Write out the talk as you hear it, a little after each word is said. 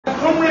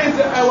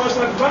fact, I was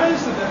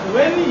advised that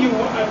when you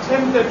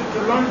attempted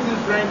to launch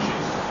these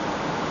branches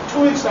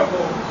 2 weeks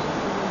ago,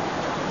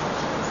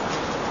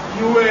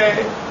 you were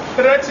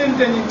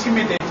threatened and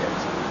intimidated.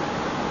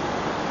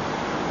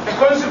 A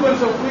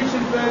consequence of which,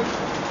 in fact,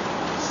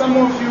 some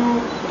of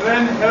you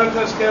ran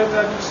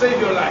helter-skelter to save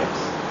your lives.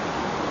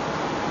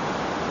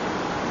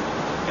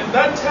 And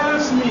that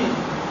tells me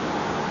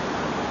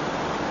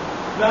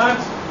that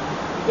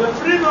the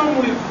freedom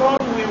we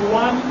thought we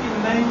won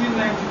in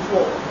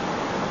 1994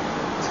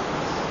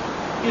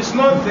 is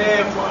not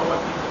there for our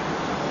people.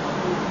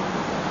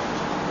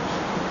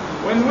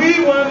 When we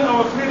won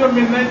our freedom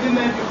in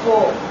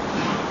 1994,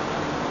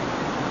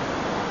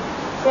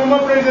 former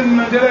President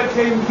Mandela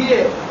came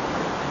here.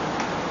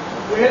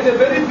 We had a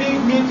very big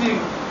meeting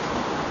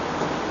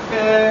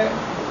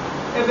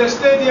at the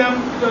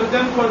stadium. It was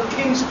then called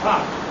King's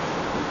Park.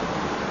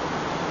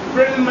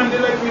 President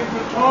Mandela came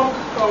to talk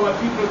to our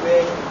people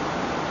there.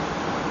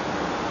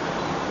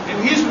 And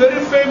his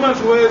very famous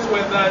words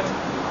were that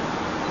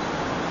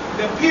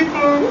the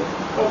people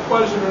of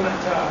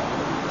KwaZulu-Natal,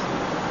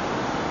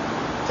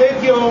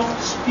 take your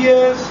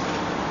spears,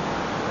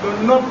 your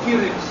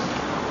knock-killings,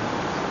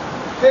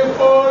 take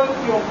all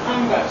your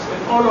pangas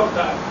and all of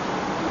that,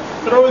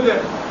 throw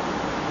them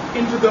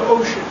into the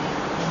ocean.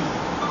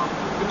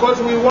 Because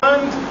we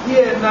want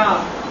here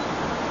now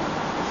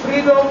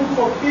freedom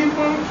for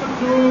people to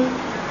do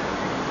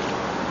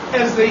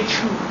as they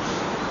choose,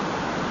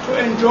 to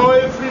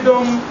enjoy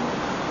freedom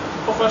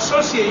of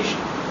association,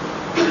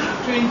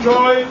 to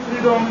enjoy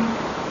freedom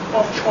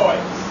of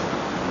choice.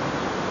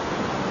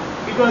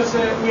 Because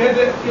we had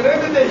a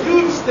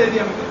huge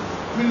stadium, a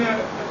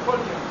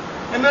podium,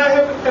 and I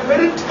have a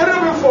very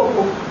terrible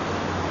foreboding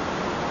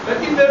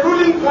that if the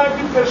ruling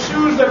party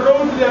pursues the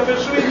road they are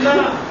pursuing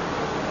now,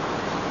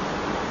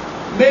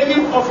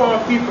 many of our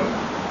people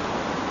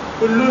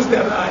will lose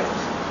their lives.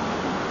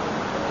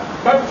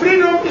 But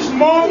freedom is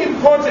more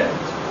important.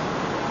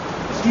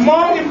 It's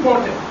more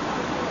important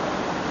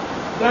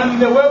than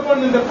the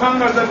weapon and the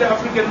pangas that the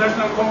African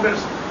National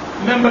Congress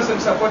members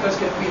and supporters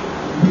can wield.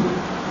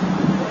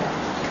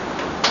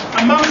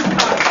 Amongst us,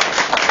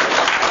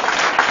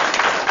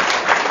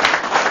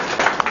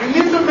 we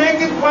need to make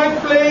it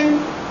quite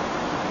plain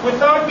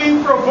without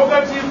being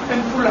provocative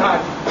and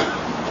foolhardy.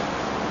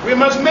 We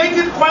must make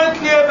it quite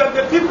clear that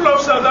the people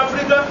of South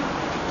Africa,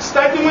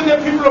 starting with the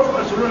people of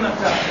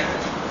KwaZulu-Natal,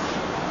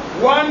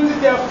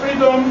 want their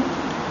freedom.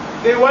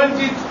 They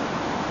want it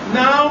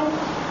now.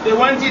 They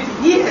want it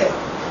here.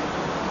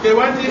 They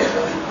want it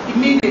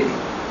immediately.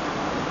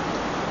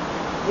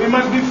 We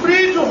must be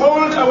free to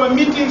hold our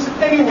meetings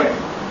anywhere,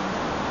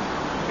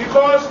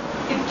 because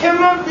it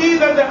cannot be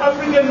that the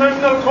African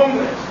National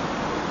Congress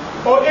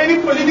or any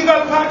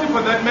political party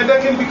for that matter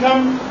can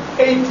become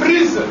a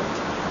prison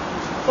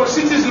for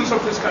citizens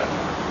of this country.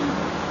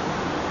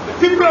 The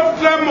people of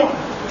Cleremont,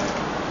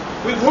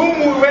 with whom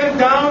we went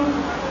down,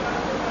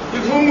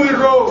 with whom we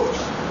rose,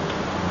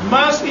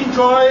 must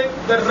enjoy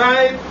the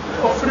right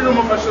of freedom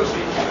of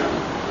association.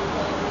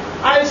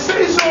 I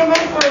say so not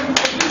from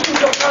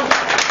positions of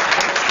comfort.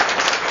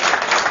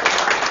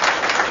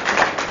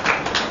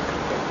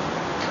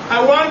 I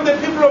want the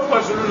people of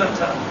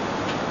KwaZulu-Natal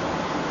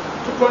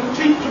to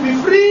continue to be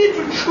free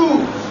to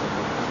choose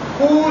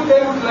who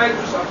they would like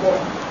to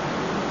support,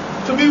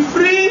 to be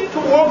free to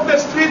walk the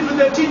street with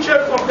the teacher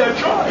of their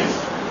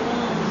choice.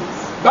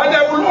 But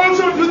I will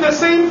also do the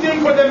same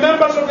thing for the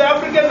members of the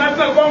African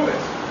National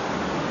Congress.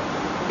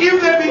 If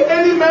there be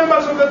any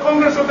members of the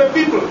Congress of the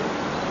People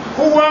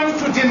who want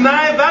to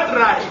deny that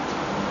right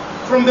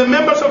from the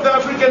members of the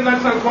African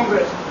National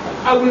Congress,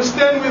 I will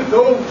stand with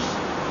those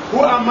who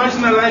are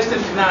marginalized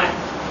and denied.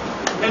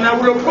 And I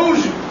will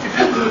oppose you if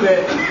you do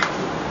that.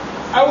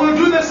 I will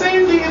do the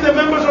same thing in the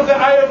members of the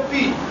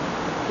IFP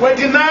who are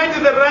denied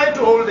the right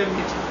to hold a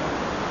meeting.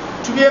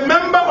 To be a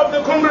member of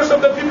the Congress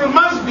of the People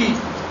must be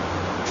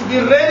to be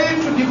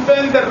ready to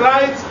defend the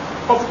rights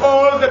of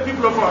all the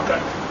people of our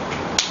country.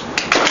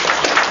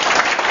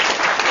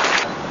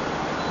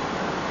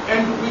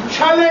 And we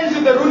challenge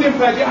the ruling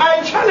party.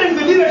 I challenge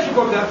the leadership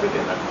of the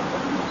African National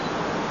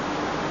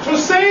Congress to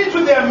say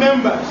to their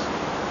members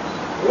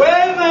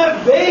whether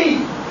they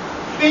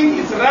think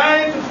it's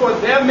right for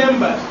their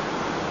members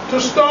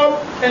to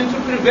stop and to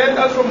prevent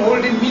us from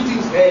holding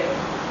meetings there.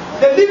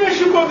 The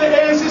leadership of the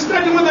ANC,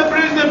 starting with the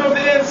president of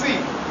the ANC,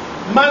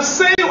 must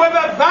say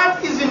whether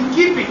that is in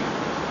keeping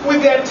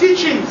with their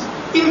teachings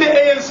in the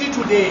ANC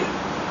today.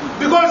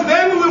 Because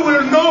then we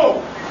will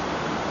know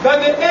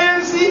that the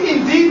ANC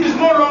indeed is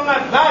no longer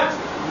that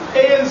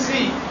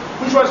ANC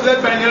which was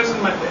led by Nelson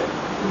Mandela.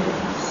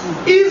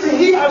 Is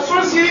he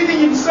associating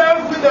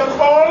himself with the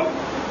call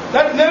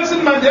that Nelson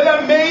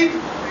Mandela made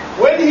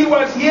when he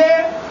was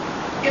here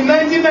in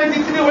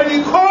 1993, when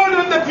he called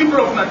on the people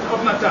of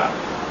Natal,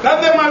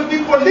 that there must be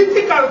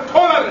political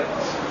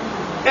tolerance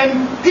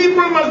and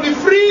people must be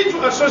free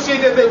to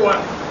associate as they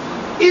want?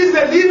 Is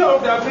the leader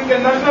of the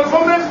African National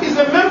Congress, is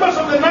the members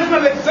of the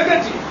national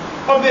executive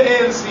of the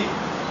ANC,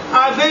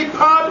 are they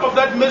part of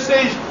that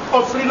message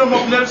of freedom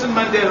of Nelson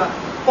Mandela?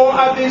 Or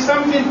are they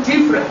something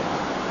different?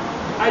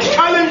 I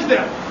challenge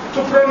them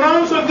to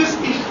pronounce on this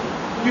issue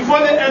before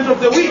the end of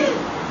the week,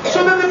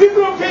 so that the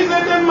people of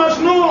KZN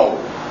must know.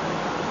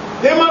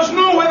 They must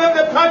know whether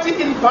the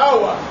party in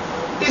power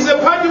is a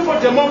party for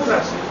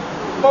democracy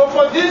or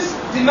for this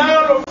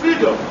denial of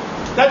freedom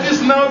that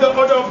is now the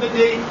order of the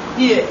day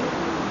here.